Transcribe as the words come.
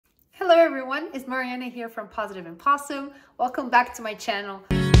everyone, it's Mariana here from Positive and Possum. Welcome back to my channel.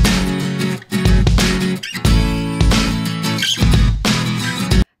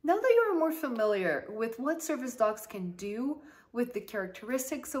 Now that you are more familiar with what service dogs can do, with the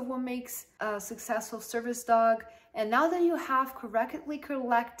characteristics of what makes a successful service dog, and now that you have correctly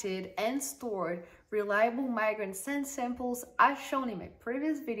collected and stored reliable migraine scent samples as shown in my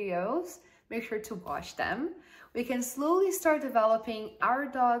previous videos, make sure to watch them, we can slowly start developing our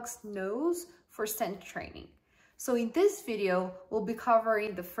dog's nose for scent training. So in this video, we'll be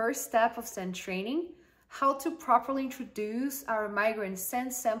covering the first step of scent training, how to properly introduce our migraine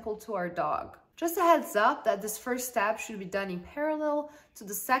scent sample to our dog. Just a heads up that this first step should be done in parallel to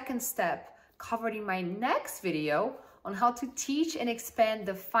the second step covered in my next video on how to teach and expand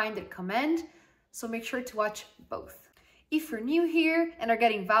the find it command, so make sure to watch both. If you're new here and are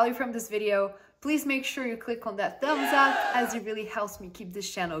getting value from this video, please make sure you click on that thumbs up, as it really helps me keep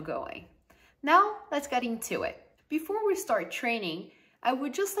this channel going. Now, let's get into it. Before we start training, I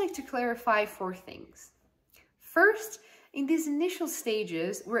would just like to clarify 4 things. First, in these initial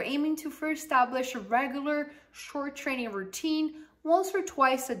stages, we're aiming to first establish a regular short training routine once or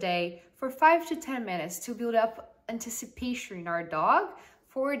twice a day for 5 to 10 minutes to build up anticipation in our dog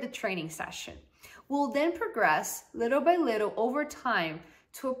for the training session. We'll then progress little by little over time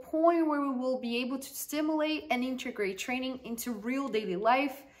to a point where we will be able to stimulate and integrate training into real daily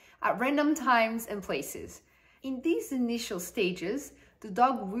life at random times and places. In these initial stages, the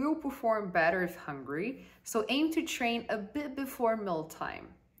dog will perform better if hungry, so aim to train a bit before mealtime.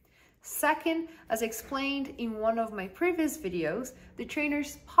 Second, as explained in one of my previous videos, the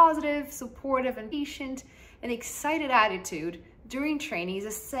trainer's positive, supportive, and patient and excited attitude during training is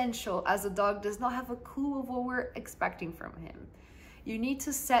essential, as the dog does not have a clue of what we're expecting from him. You need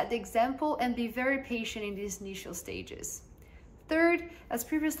to set the example and be very patient in these initial stages. Third, as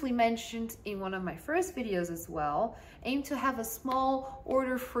previously mentioned in one of my first videos as well, aim to have a small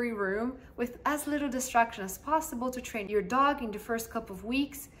order-free room with as little distraction as possible to train your dog in the first couple of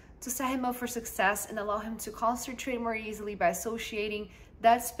weeks to set him up for success and allow him to concentrate more easily by associating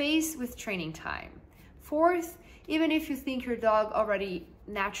that space with training time. Fourth, even if you think your dog already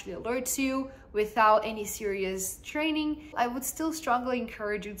naturally alerts you without any serious training, I would still strongly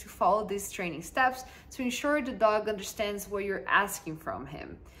encourage you to follow these training steps to ensure the dog understands what you're asking from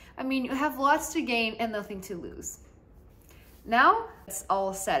him. I mean, you have lots to gain and nothing to lose. Now, it's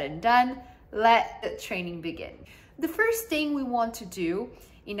all said and done, let the training begin. The first thing we want to do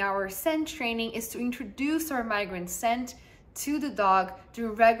in our scent training is to introduce our migraine scent to the dog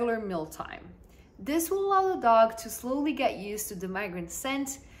during regular mealtime. This will allow the dog to slowly get used to the migraine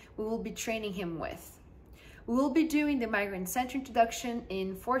scent we will be training him with. We will be doing the migraine scent introduction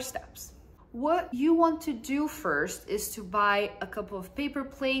in 4 steps. What you want to do first is to buy a couple of paper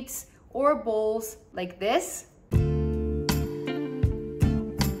plates or bowls like this.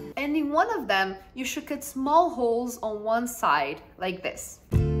 And in one of them, you should cut small holes on one side like this.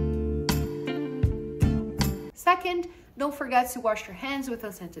 Second, don't forget to wash your hands with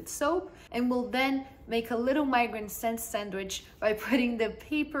unscented soap, and we'll then make a little migraine scent sandwich by putting the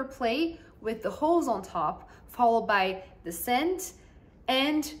paper plate with the holes on top, followed by the scent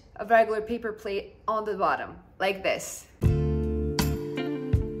and a regular paper plate on the bottom, like this.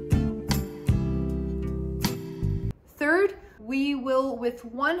 Third, we will with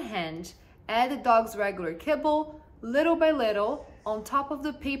one hand add the dog's regular kibble little by little on top of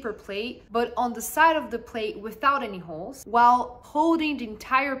the paper plate, but on the side of the plate without any holes, while holding the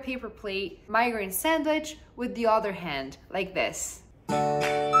entire paper plate migraine sandwich with the other hand, like this.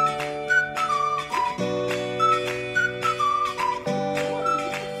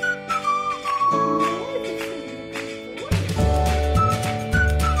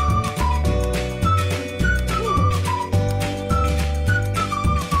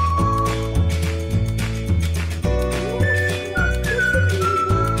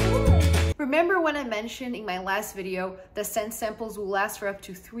 Remember when I mentioned in my last video that scent samples will last for up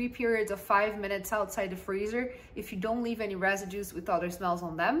to 3 periods of 5 minutes outside the freezer if you don't leave any residues with other smells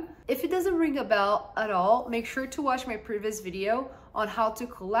on them? If it doesn't ring a bell at all, make sure to watch my previous video on how to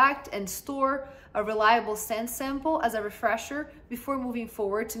collect and store a reliable scent sample as a refresher before moving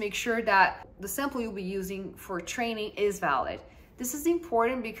forward to make sure that the sample you'll be using for training is valid. This is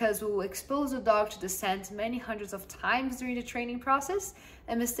important because we will expose the dog to the scent many hundreds of times during the training process,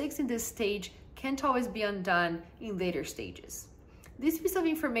 and mistakes in this stage can't always be undone in later stages. This piece of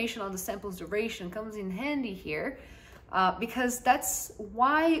information on the sample's duration comes in handy here because that's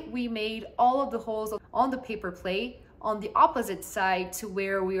why we made all of the holes on the paper plate on the opposite side to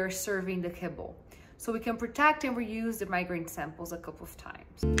where we are serving the kibble, so we can protect and reuse the migraine samples a couple of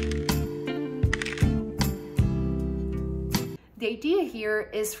times. The idea here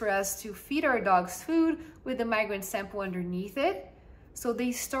is for us to feed our dogs food with the migraine sample underneath it, so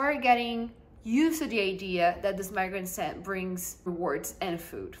they start getting used to the idea that this migraine scent brings rewards and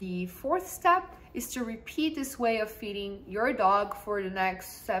food. The fourth step is to repeat this way of feeding your dog for the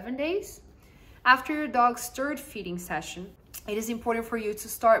next 7 days. After your dog's third feeding session, it is important for you to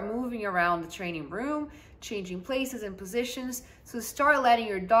start moving around the training room, changing places and positions, so start letting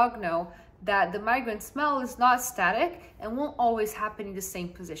your dog know that the migraine smell is not static and won't always happen in the same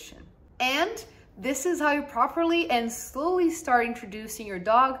position. And this is how you properly and slowly start introducing your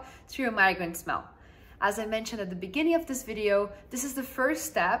dog to your migraine smell. As I mentioned at the beginning of this video, this is the first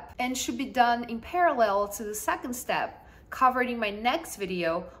step and should be done in parallel to the second step, covered in my next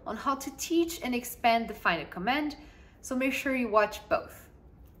video on how to teach and expand the find a command, so make sure you watch both.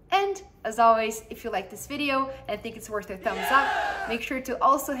 And as always, if you like this video and think it's worth a thumbs up, make sure to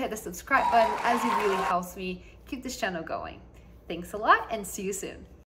also hit the subscribe button, as it really helps me keep this channel going. Thanks a lot and see you soon.